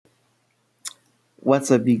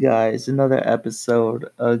What's up, you guys? Another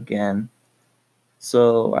episode again.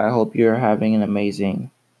 So, I hope you're having an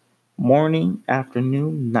amazing morning,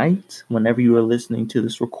 afternoon, night, whenever you are listening to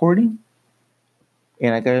this recording.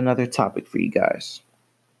 And I got another topic for you guys.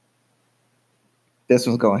 This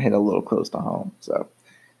one's going to hit a little close to home. So,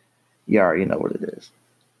 you already know what it is.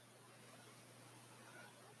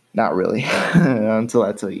 Not really, until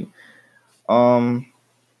I tell you. Um,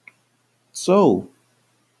 so,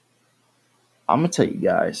 I'm going to tell you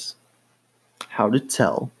guys how to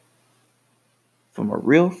tell from a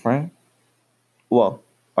real friend. Well,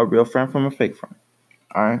 a real friend from a fake friend.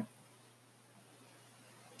 All right.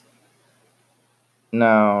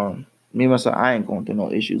 Now, me myself, I ain't going through no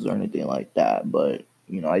issues or anything like that, but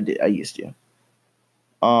I used to.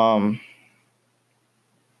 Um,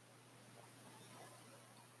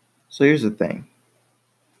 so here's the thing.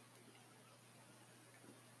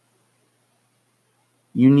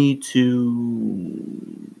 You need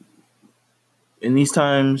to in these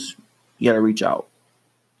times, you gotta reach out.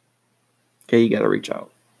 Okay, you gotta reach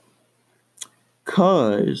out.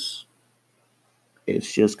 Cause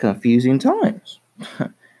it's just confusing times.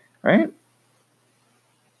 Right?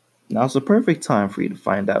 Now's the perfect time for you to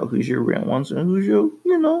find out who's your real ones and who's your,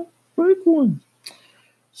 fake ones.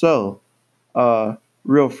 So,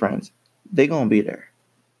 real friends, they gonna be there.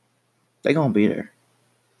 They gonna be there.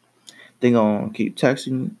 They gonna keep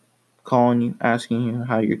texting you, calling you, asking you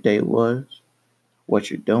how your day was,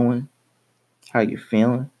 what you're doing, how you're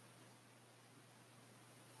feeling.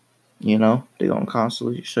 They gonna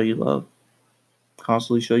constantly show you love,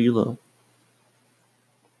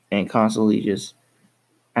 and constantly just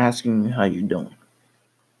asking you how you're doing.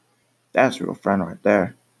 That's a real friend right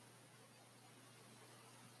there.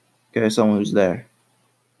 Okay, someone who's there.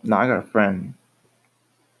 Now I got a friend.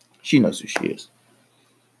 She knows who she is.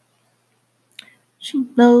 She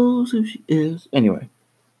knows who she is. Anyway,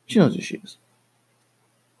 she knows who she is.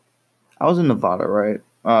 I was in Nevada, right? It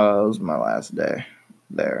was my last day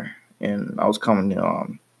there, and I was coming. I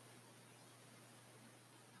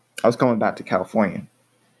was coming back to California,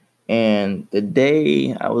 and the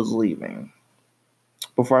day I was leaving,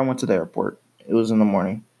 before I went to the airport, it was in the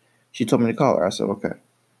morning. She told me to call her. I said, okay.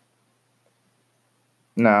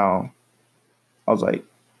 Now, I was like,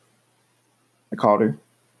 I called her.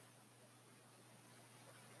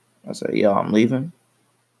 I said, yo, I'm leaving.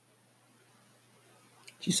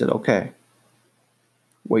 She said, okay.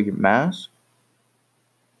 Wear your mask.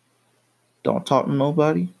 Don't talk to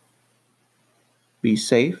nobody. Be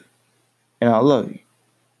safe. And I love you.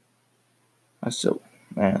 I said,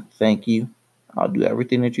 man, thank you. I'll do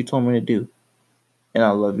everything that you told me to do. And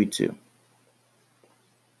I love you too.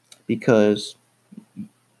 Because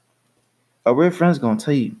a real friend's gonna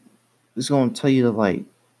tell you, it's gonna tell you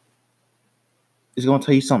it's gonna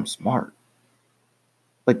tell you something smart.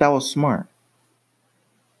 Like that was smart.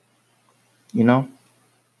 You know?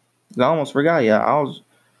 I almost forgot, yeah.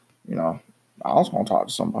 You know, I was gonna talk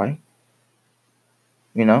to somebody.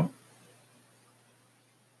 You know?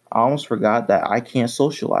 I almost forgot that I can't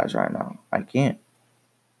socialize right now. I can't.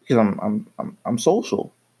 Because I'm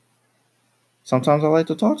social. Sometimes I like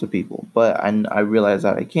to talk to people, but I realized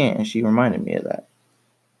that I can't, and she reminded me of that.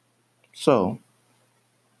 So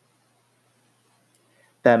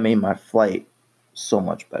that made my flight so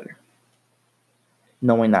much better.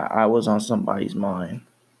 Knowing that I was on somebody's mind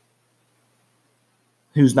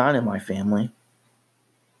who's not in my family,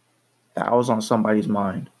 that I was on somebody's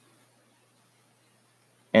mind,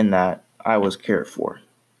 and that I was cared for.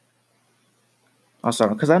 I'm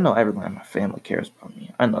sorry, because I know everyone in my family cares about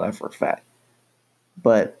me. I know that for a fact.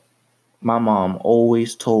 But my mom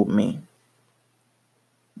always told me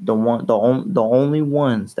the only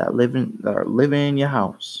ones that are living in your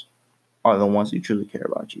house are the ones who truly care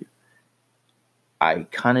about you. I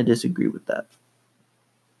kind of disagree with that.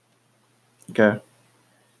 Okay?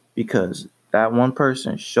 Because that one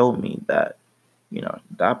person showed me that,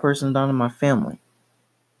 that person's not in my family.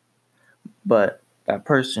 But that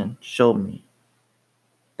person showed me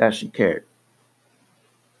that she cared.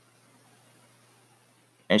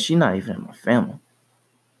 And she's not even in my family.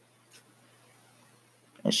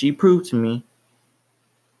 And she proved to me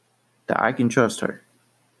that I can trust her.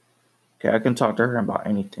 Okay, I can talk to her about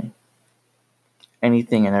anything.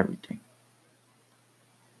 Anything and everything.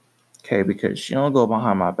 Okay, because she don't go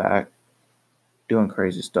behind my back doing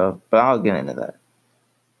crazy stuff. But I'll get into that.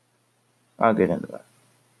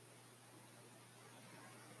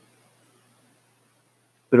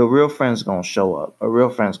 But a real friend's gonna show up. A real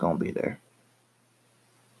friend's gonna be there.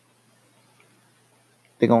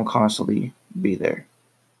 They're gonna constantly be there.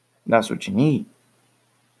 That's what you need.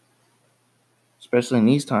 Especially in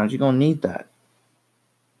these times, you're gonna need that.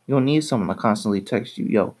 You don't need someone to constantly text you,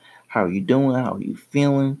 yo, how are you doing? How are you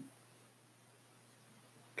feeling?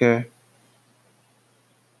 Okay.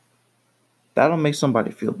 That'll make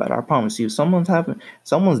somebody feel better. I promise you. If someone's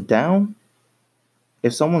down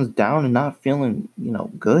and not feeling,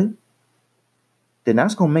 good, then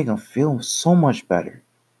that's gonna make them feel so much better.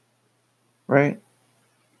 Right?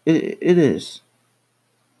 It is.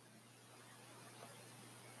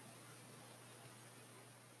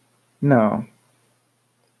 No,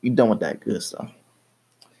 you done with that good stuff.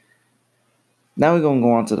 Now we're gonna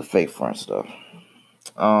go on to the fake friend stuff.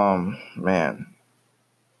 Man,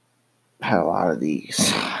 had a lot of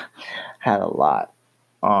these. Had a lot.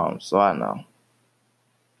 So I know.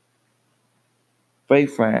 Fake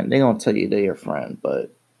friend, they gonna tell you they're your friend,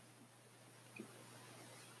 but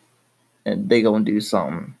and they gonna do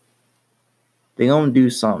something. They gonna do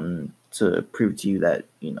something to prove to you that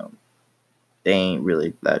they ain't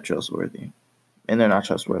really that trustworthy, and they're not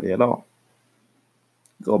trustworthy at all.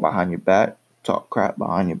 Go behind your back, talk crap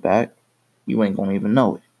behind your back. You ain't gonna even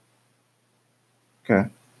know it. Okay.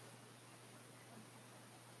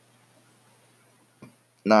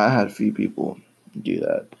 Now I had a few people do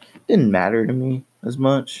that. Didn't matter to me as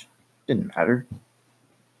much. Didn't matter.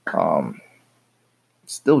 Um,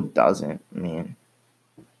 Still doesn't. I mean,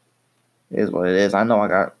 it is what it is. I know I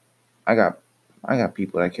got, I got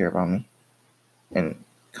people that care about me and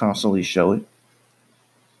constantly show it.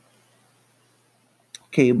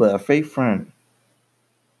 Okay, but a fake friend,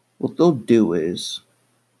 what they'll do is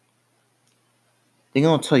they're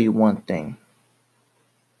gonna tell you one thing.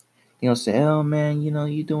 They're gonna say, "Oh man,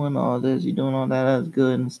 you doing all this, you doing all that, that's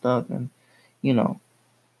good and stuff," and you know,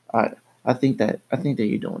 I I think that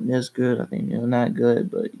you're doing this good. I think you're doing that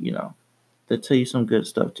good, but they'll tell you some good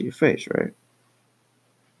stuff to your face, right?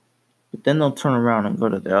 But then they'll turn around and go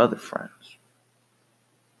to their other friends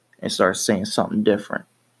and start saying something different.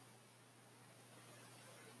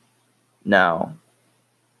 Now,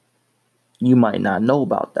 you might not know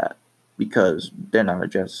about that because they're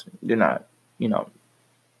not, you know,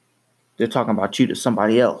 they're talking about you to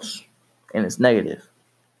somebody else and it's negative.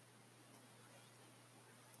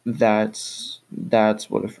 That's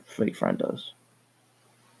what a fake friend does.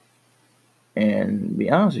 And to be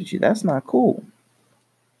honest with you, that's not cool.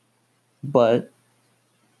 But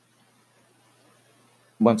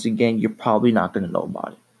once again, you're probably not going to know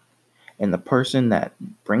about it. And the person that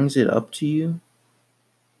brings it up to you,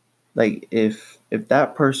 like if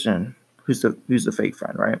that person who's the fake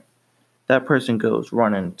friend, right? That person goes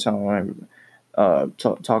running, telling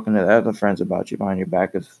talking to the other friends about you behind your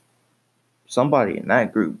back. If somebody in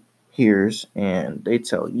that group hears and they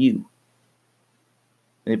tell you,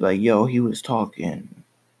 they be like, "Yo, he was talking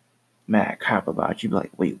mad crap about you." Be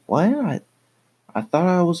like, "Wait, what? I thought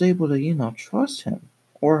I was able to trust him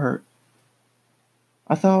or her.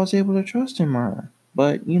 I thought I was able to trust him or her,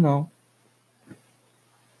 but." And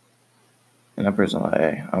that person like,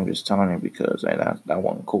 "Hey, I'm just telling you because that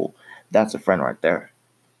wasn't cool." That's a friend right there.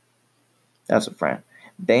 That's a friend.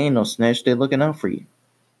 They ain't no snitch. They looking out for you.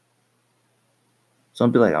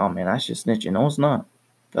 Some be like, "Oh man, that's just snitching." No, it's not.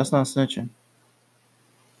 That's not snitching.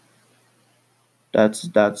 That's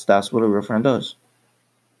what a real friend does.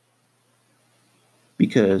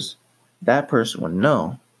 Because that person would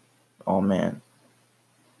know, oh man,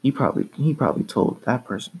 he probably told that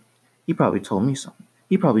person. He probably told me something.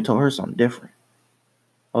 He probably told her something different.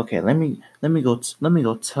 Okay, let me go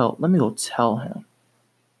tell him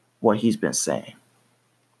what he's been saying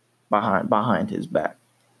behind his back.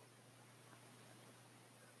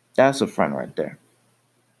 That's a friend right there.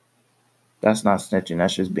 That's not snitching.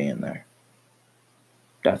 That's just being there.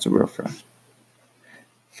 That's a real friend.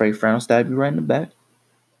 Fake friend will stab you right in the back.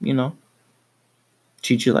 You know,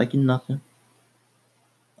 treat you like you're nothing,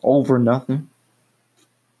 over nothing.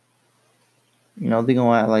 They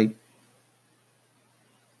gonna act like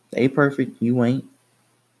they perfect. You ain't.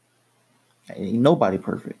 Ain't nobody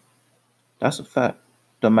perfect. That's a fact.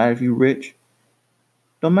 Don't matter if you rich.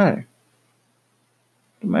 Don't matter.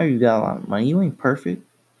 Don't matter if you got a lot of money. You ain't perfect.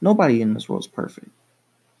 Nobody in this world's perfect.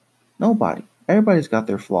 Nobody. Everybody's got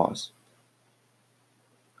their flaws.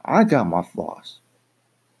 I got my flaws.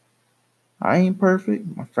 I ain't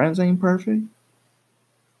perfect. My friends ain't perfect.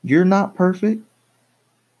 You're not perfect.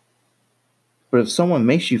 But if someone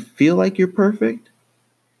makes you feel like you're perfect,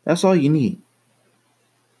 that's all you need.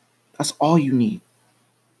 That's all you need.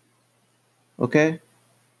 Okay?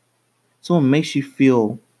 Someone makes you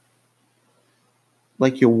feel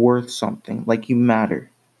like you're worth something, like you matter,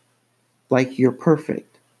 like you're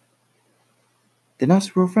perfect, then that's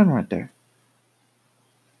a real friend right there.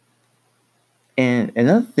 And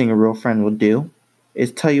another thing a real friend will do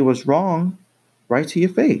is tell you what's wrong, right to your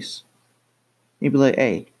face. You'd be like,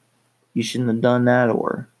 hey, you shouldn't have done that,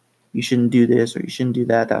 or you shouldn't do this, or you shouldn't do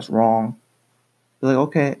that. That's wrong. Be like,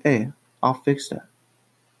 okay, hey, I'll fix that.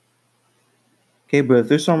 Okay, but if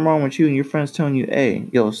there's something wrong with you and your friend's telling you, hey,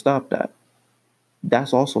 yo, stop that,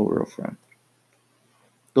 that's also a real friend.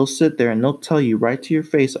 They'll sit there and they'll tell you right to your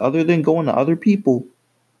face, other than going to other people,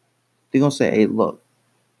 they're going to say, hey, look,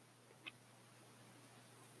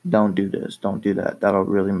 don't do this, don't do that. That'll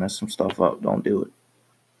really mess some stuff up. Don't do it.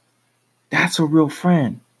 That's a real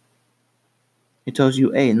friend. He tells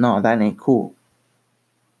you, hey, no, that ain't cool.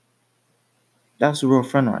 That's a real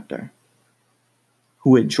friend right there.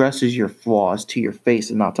 Who addresses your flaws to your face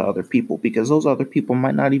and not to other people, because those other people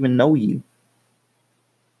might not even know you.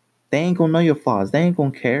 They ain't gonna know your flaws. They ain't gonna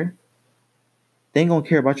care. They ain't gonna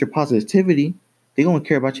care about your positivity. They're gonna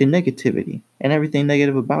care about your negativity and everything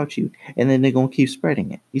negative about you. And then they're gonna keep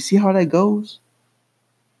spreading it. You see how that goes?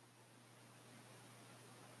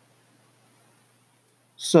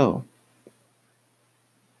 So,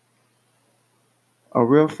 a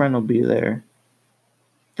real friend will be there.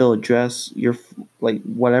 They'll address your, like,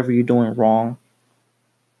 whatever you're doing wrong.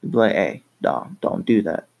 They'll be like, hey, dog, don't do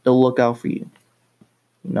that. They'll look out for you.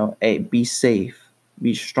 You know, hey, be safe.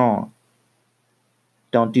 Be strong.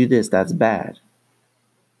 Don't do this. That's bad.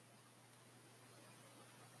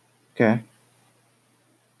 Okay?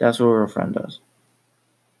 That's what a real friend does.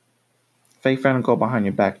 Fake friend will go behind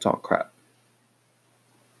your back, talk crap.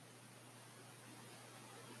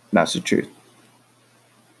 That's the truth.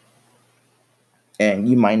 And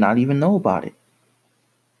you might not even know about it.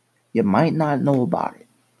 You might not know about it.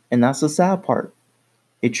 And that's the sad part.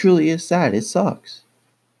 It truly is sad. It sucks.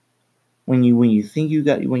 When you think you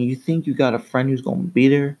got a friend who's gonna be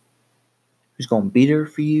there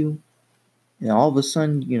for you, and all of a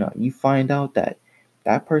sudden, you find out that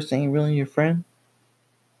that person ain't really your friend,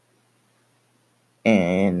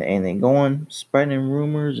 and they going spreading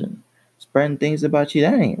rumors and spreading things about you.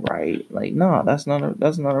 That ain't right. Like, no, that's not a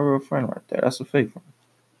real friend right there. That's a fake friend.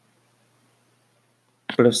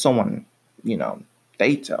 But if someone, you know,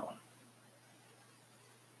 they tell,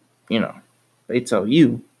 you know, they tell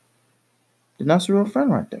you, then that's a real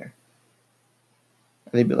friend right there.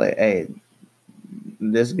 They'd be like, hey,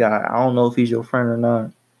 this guy, I don't know if he's your friend or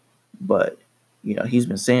not, but he's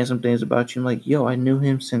been saying some things about you. I'm like, yo, I knew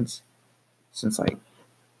him since like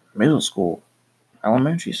middle school,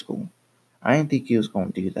 elementary school. I didn't think he was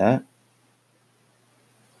gonna do that.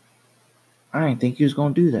 I didn't think he was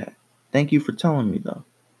gonna do that. Thank you for telling me though.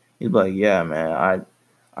 He's like, yeah, man,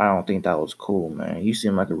 I don't think that was cool, man. You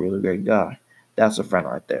seem like a really great guy. That's a friend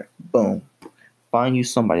right there. Boom. Find you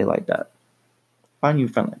somebody like that. Find you a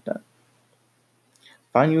friend like that.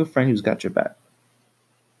 Find you a friend who's got your back.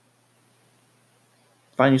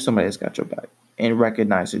 Find you somebody that's got your back. And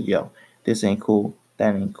recognize it, yo, this ain't cool,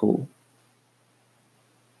 that ain't cool.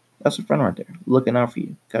 That's a friend right there. Looking out for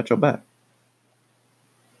you. Got your back.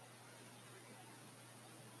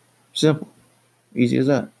 Simple. Easy as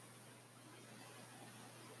that.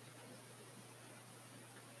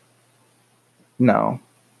 Now,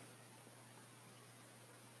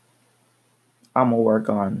 I'm gonna work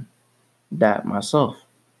on that myself.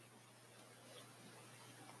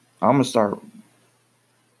 I'm gonna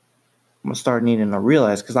start needing to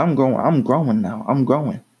realize, because I'm growing now. I'm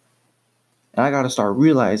growing. And I gotta start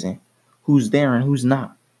realizing who's there and who's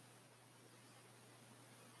not.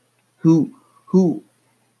 Who who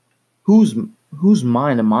who's whose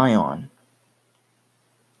mind am I on?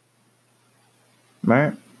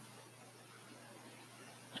 Right?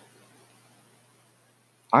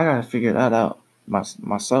 I gotta figure that out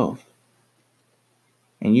myself.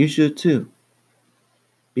 And you should too.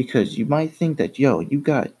 Because you might think that, yo,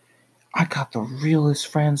 I got the realest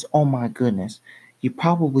friends. Oh my goodness. You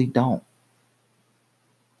probably don't.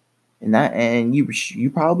 And you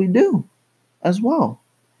probably do as well.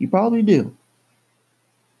 You probably do.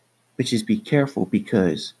 But just be careful,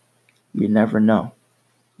 because you never know.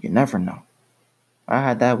 You never know. I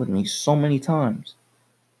had that with me so many times.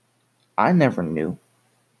 I never knew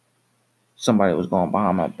somebody was going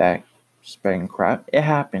behind my back spreading crap. It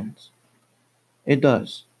happens. It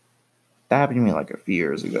does. That happened to me like a few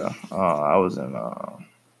years ago. I was in, I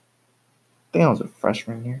think I was a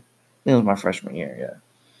freshman year. I think it was my freshman year, yeah.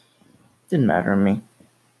 Didn't matter to me.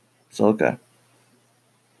 So, okay.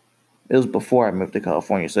 It was before I moved to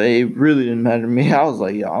California, so it really didn't matter to me. I was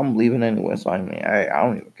like, yo, I'm leaving anyway, so I mean, I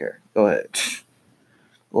don't even care. Go ahead.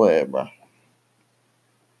 Go ahead, bro.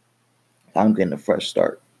 I'm getting a fresh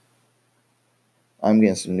start. I'm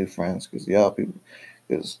getting some new friends, because y'all people,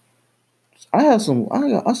 because I have some,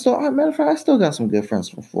 matter of fact, I still got some good friends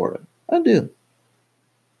from Florida. I do.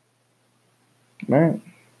 Right?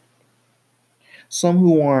 Some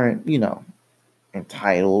who aren't,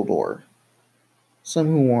 entitled, or some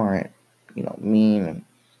who aren't, mean and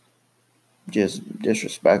just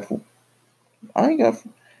disrespectful. I ain't got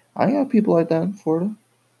I ain't got people like that in Florida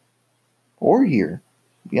or here,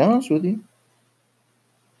 to be honest with you.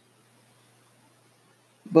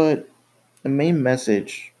 But the main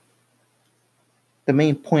message, the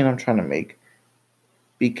main point I'm trying to make,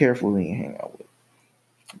 be careful who you hang out with.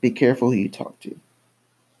 Be careful who you talk to.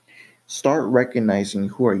 Start recognizing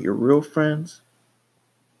who are your real friends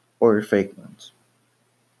or your fake ones.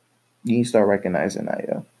 You need to start recognizing that,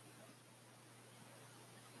 yeah.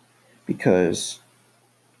 Because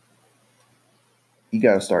you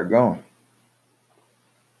gotta start going.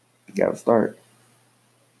 You gotta start.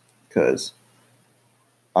 Because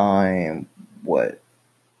I'm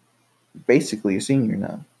basically a senior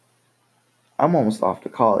now. I'm almost off to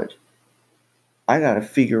college. I gotta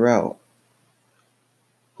figure out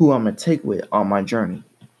who I'm gonna take with on my journey,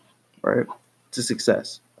 right, to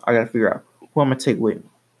success. I gotta figure out who I'm gonna take with me,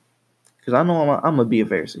 because I know I'm gonna be a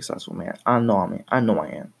very successful man. I know I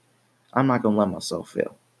am. I'm not gonna let myself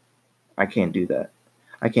fail. I can't do that.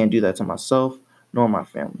 I can't do that to myself nor my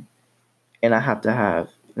family. And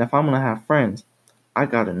if I'm gonna have friends, I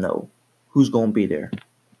gotta know who's gonna be there.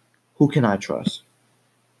 Who can I trust?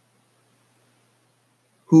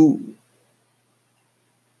 Who's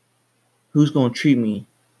gonna treat me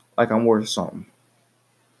like I'm worth something?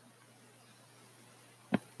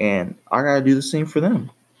 And I gotta do the same for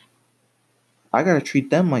them. I gotta treat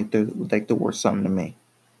them like they're worth something to me,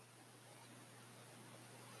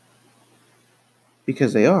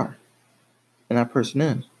 because they are, and that person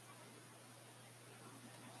is.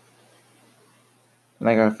 And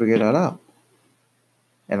I gotta figure that out,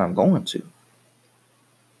 and I'm going to.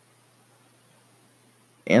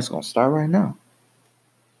 And it's gonna start right now,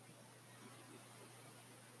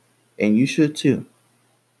 and you should too.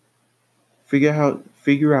 Figure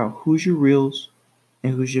out who's your reals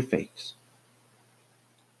and who's your fakes.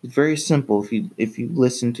 It's very simple. If you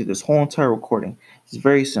listen to this whole entire recording, it's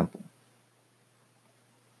very simple.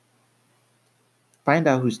 Find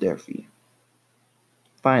out who's there for you.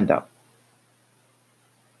 Find out.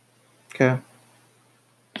 Okay?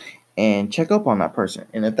 And check up on that person.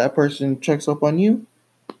 And if that person checks up on you,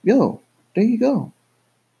 yo, there you go.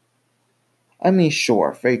 I mean,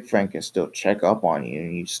 sure, fake friend can still check up on you,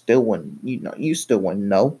 and you still wouldn't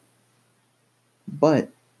know. But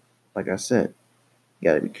like I said, you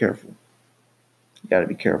gotta be careful. You gotta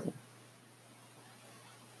be careful.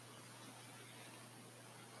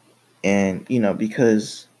 And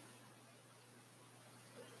because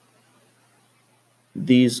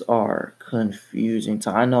these are confusing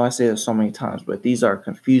times. I know I say it so many times, but these are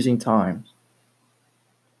confusing times.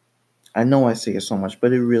 I know I say it so much,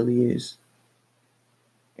 but it really is.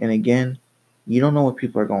 And again, you don't know what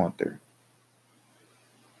people are going through.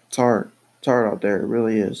 It's hard. It's hard out there. It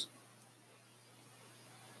really is.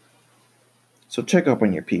 So check up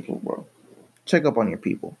on your people, bro. Check up on your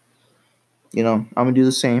people. I'm gonna do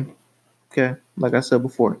the same. Okay? Like I said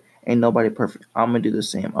before, ain't nobody perfect. I'm gonna do the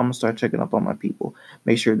same. I'm gonna start checking up on my people.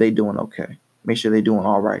 Make sure they doing okay. Make sure they doing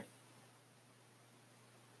all right.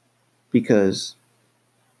 Because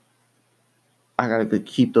I gotta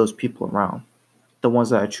keep those people around. The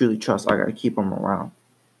ones that I truly trust, I gotta keep them around.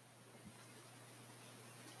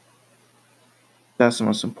 That's the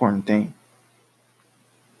most important thing.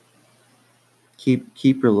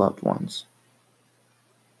 Keep your loved ones.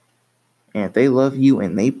 And if they love you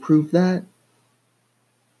and they prove that,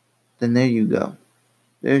 then there you go.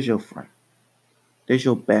 There's your friend. There's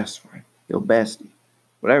your best friend. Your bestie.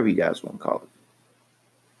 Whatever you guys want to call it.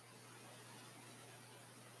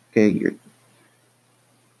 Okay,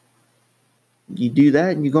 you do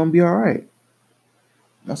that and you're gonna be alright.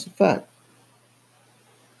 That's a fact.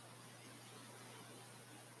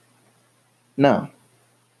 Now,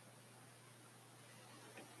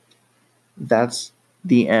 that's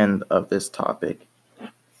the end of this topic.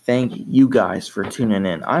 Thank you guys for tuning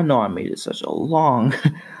in. I know I made it such a long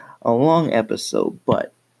a long episode,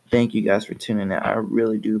 but thank you guys for tuning in. I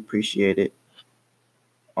really do appreciate it.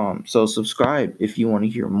 So subscribe if you want to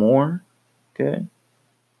hear more. Okay.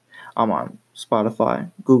 I'm on Spotify,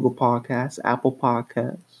 Google Podcasts, Apple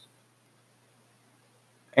Podcasts,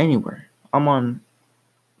 anywhere. I'm on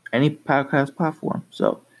any podcast platform.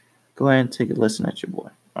 So go ahead and take a listen at your boy.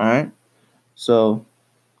 All right. So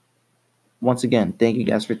once again, thank you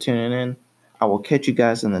guys for tuning in. I will catch you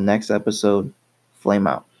guys in the next episode. Flame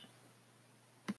out.